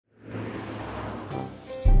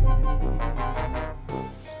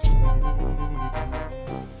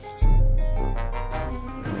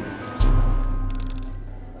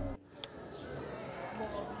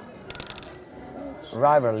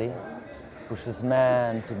Rivalry pushes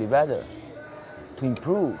man to be better, to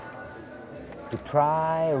improve, to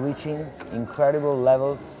try reaching incredible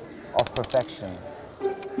levels of perfection.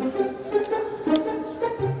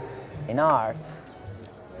 In art,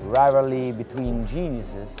 rivalry between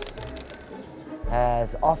geniuses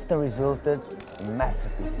has often resulted in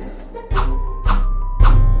masterpieces.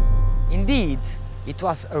 Indeed, it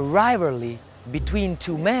was a rivalry between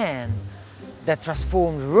two men that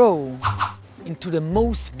transformed Rome into the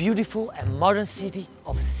most beautiful and modern city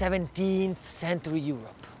of 17th century Europe.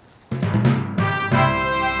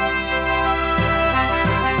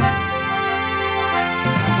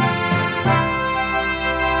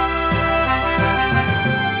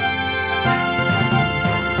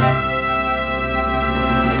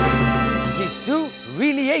 These two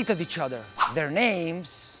really hated each other. Their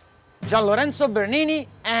names, Gian Lorenzo Bernini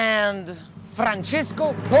and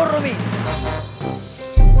Francesco Borromini.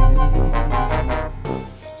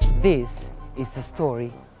 This is the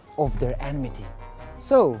story of their enmity.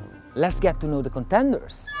 So, let's get to know the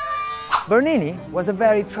contenders. Bernini was a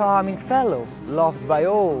very charming fellow, loved by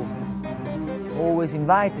all, always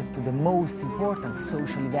invited to the most important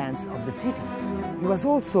social events of the city. He was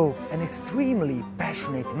also an extremely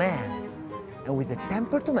passionate man, and with a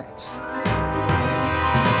temper to match.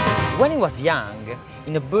 When he was young,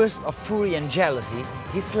 in a burst of fury and jealousy,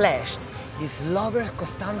 he slashed his lover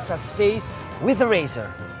Costanza's face with a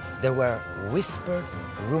razor. There were whispered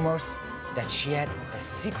rumors that she had a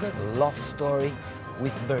secret love story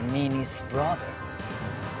with Bernini's brother.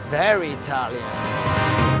 Very Italian.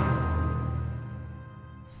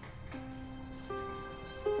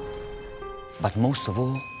 But most of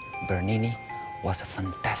all, Bernini was a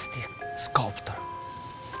fantastic sculptor.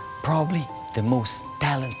 Probably the most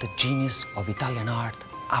talented genius of Italian art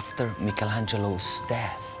after Michelangelo's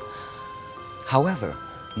death. However,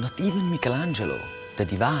 not even Michelangelo, the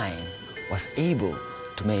divine, was able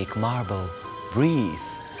to make marble breathe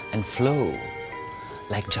and flow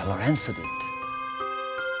like Gian Lorenzo did.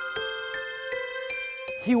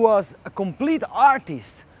 He was a complete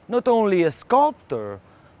artist, not only a sculptor,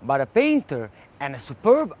 but a painter and a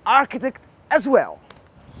superb architect as well.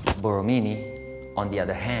 Borromini, on the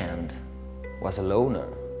other hand, was a loner,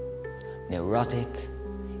 neurotic,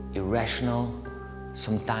 irrational,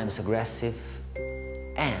 sometimes aggressive,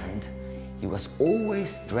 and he was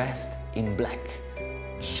always dressed in black,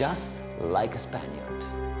 just like a Spaniard.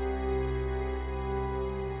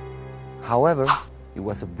 However, he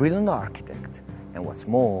was a brilliant architect, and what's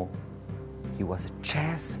more, he was a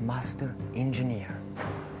chess master engineer.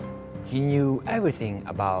 He knew everything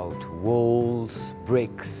about walls,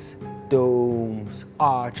 bricks, domes,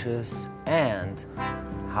 arches, and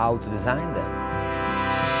how to design them.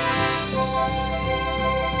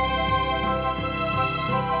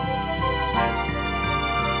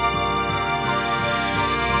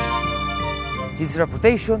 His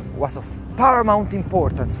reputation was of paramount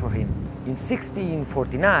importance for him. In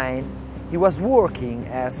 1649, he was working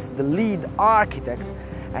as the lead architect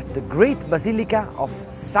at the great Basilica of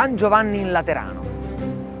San Giovanni in Laterano.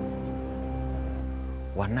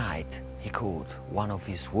 One night, he caught one of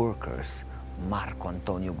his workers, Marco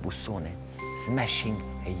Antonio Bussone, smashing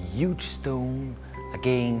a huge stone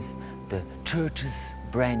against the church's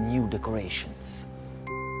brand new decorations.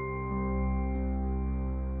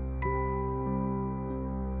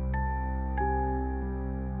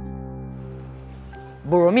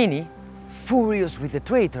 Borromini, furious with the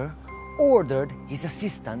traitor, ordered his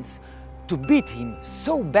assistants to beat him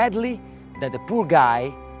so badly that the poor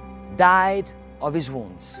guy died of his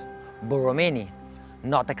wounds. Borromini,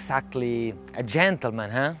 not exactly a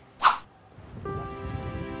gentleman, huh?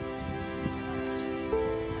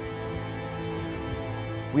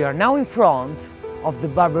 We are now in front of the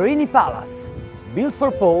Barberini Palace, built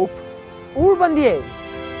for Pope Urban VIII.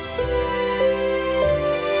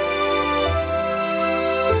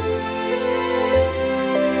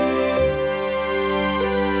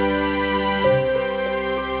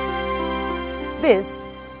 This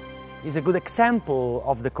is a good example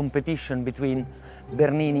of the competition between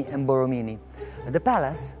Bernini and Borromini. The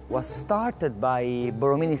palace was started by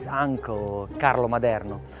Borromini's uncle, Carlo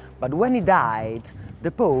Maderno, but when he died,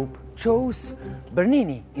 the Pope chose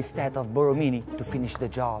Bernini instead of Borromini to finish the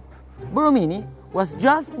job. Borromini was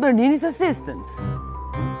just Bernini's assistant.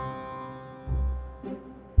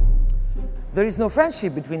 There is no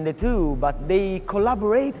friendship between the two, but they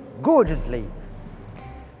collaborate gorgeously.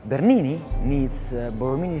 Bernini needs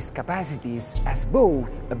Borromini's capacities as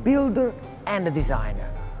both a builder and a designer.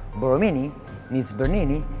 Borromini needs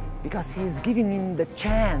Bernini because he is giving him the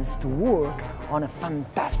chance to work on a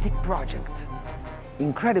fantastic project.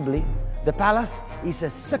 Incredibly, the palace is a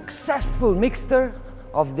successful mixture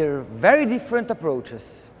of their very different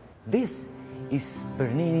approaches. This is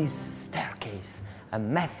Bernini's staircase, a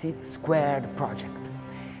massive squared project.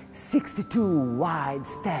 62 wide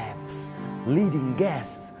steps leading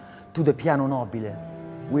guests to the piano nobile,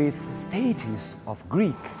 with statues of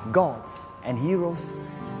Greek gods and heroes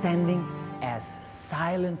standing as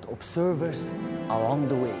silent observers along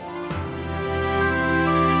the way.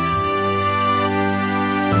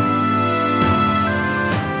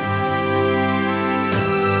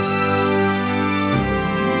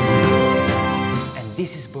 And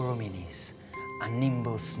this is Borromini's, a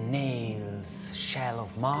nimble snail's shell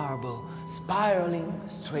of marble spiraling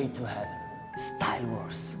straight to heaven. Style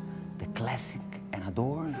Wars, the classic and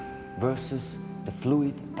adorned versus the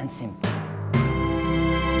fluid and simple.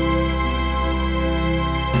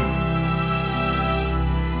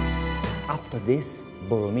 After this,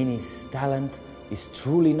 Borromini's talent is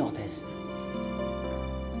truly noticed.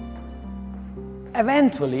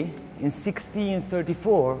 Eventually, in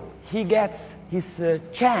 1634, he gets his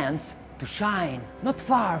chance to shine. Not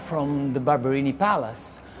far from the Barberini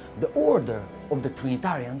palace, the order of the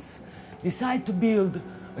Trinitarians decide to build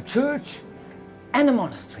a church and a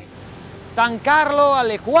monastery. San Carlo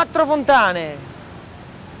alle Quattro Fontane.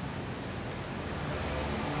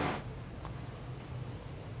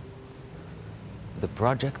 The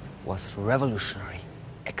project was revolutionary,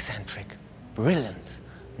 eccentric, brilliant.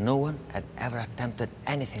 No one had ever attempted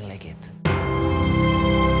anything like it.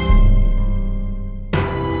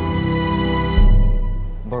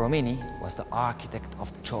 Borromini was the architect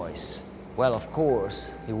of choice. Well, of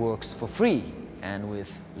course, he works for free and with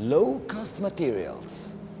low-cost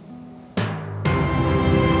materials.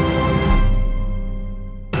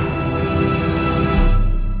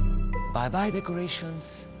 Bye-bye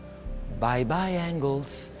decorations, bye-bye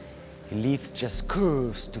angles. He leaves just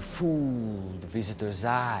curves to fool the visitor's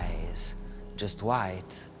eyes. Just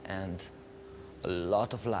white and a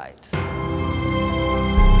lot of light.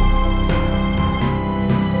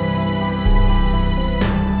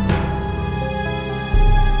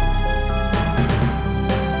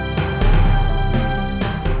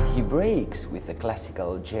 He breaks with the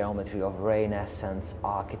classical geometry of Renaissance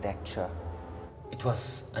architecture. It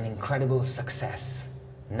was an incredible success.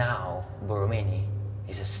 Now Borromini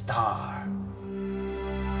is a star.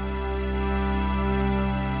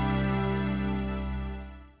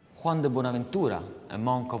 Juan de Bonaventura, a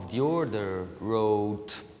monk of the order,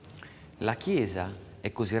 wrote: La Chiesa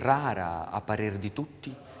è così rara a parer di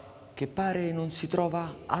tutti che pare non si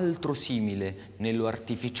trova altro simile nello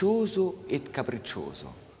artificioso e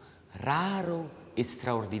capriccioso, raro e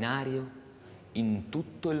straordinario in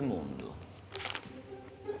tutto il mondo.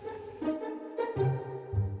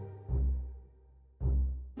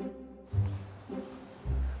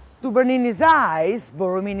 To Bernini's eyes,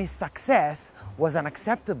 Borromini's success was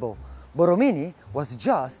unacceptable. Borromini was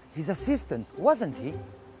just his assistant, wasn't he?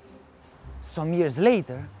 Some years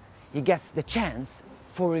later, he gets the chance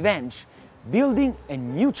for revenge, building a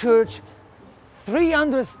new church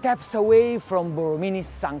 300 steps away from Borromini's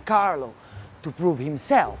San Carlo, to prove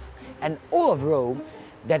himself and all of Rome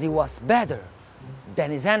that he was better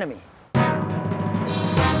than his enemy.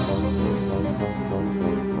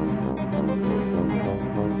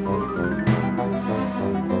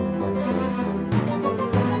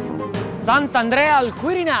 Sant'Andrea al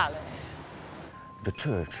Quirinale. The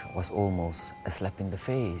church was almost a slap in the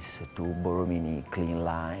face to Borromini's clean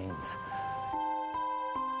lines.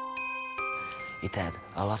 It had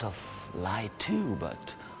a lot of light too,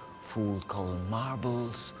 but full colored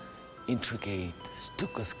marbles, intricate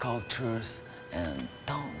stucco sculptures, and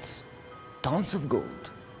tons of gold.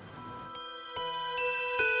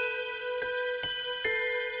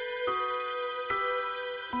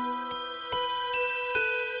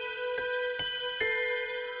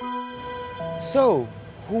 So,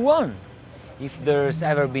 who won? If there's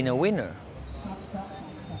ever been a winner?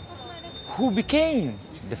 Who became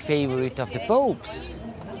the favorite of the popes?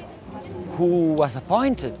 Who was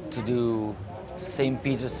appointed to do St.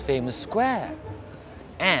 Peter's famous square?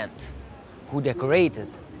 And who decorated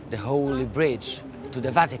the Holy Bridge to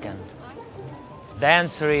the Vatican? The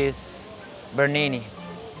answer is Bernini.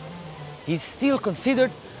 He's still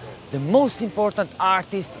considered the most important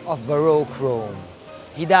artist of Baroque Rome.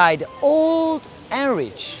 He died old and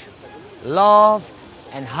rich, loved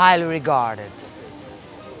and highly regarded.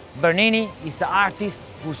 Bernini is the artist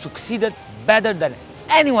who succeeded better than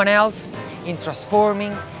anyone else in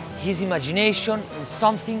transforming his imagination in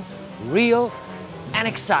something real and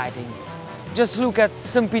exciting. Just look at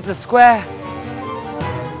St. Peter's Square.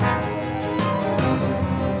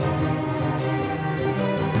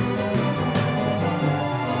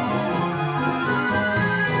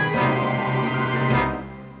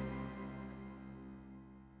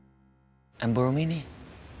 And Borromini?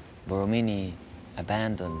 Borromini,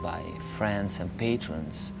 abandoned by friends and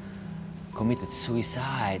patrons, committed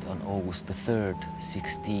suicide on August 3rd,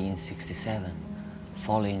 1667,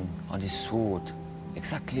 falling on his sword,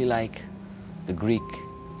 exactly like the Greek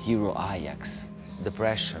hero Ajax.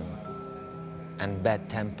 Depression and bad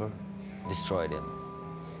temper destroyed him.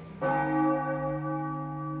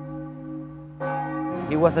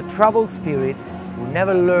 He was a troubled spirit who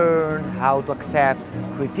never learned how to accept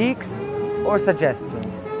critiques or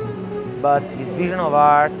suggestions, but his vision of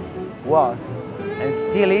art was, and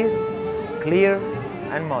still is, clear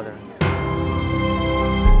and modern.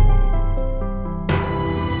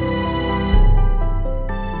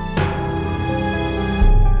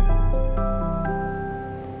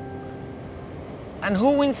 And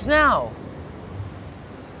who wins now?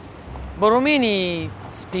 Borromini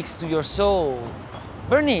speaks to your soul.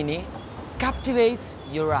 Bernini captivates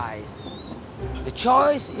your eyes. The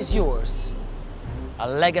choice is yours. A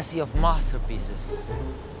legacy of masterpieces.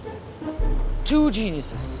 Two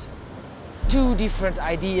geniuses. Two different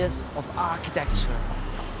ideas of architecture.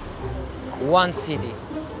 One city,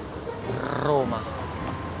 Roma.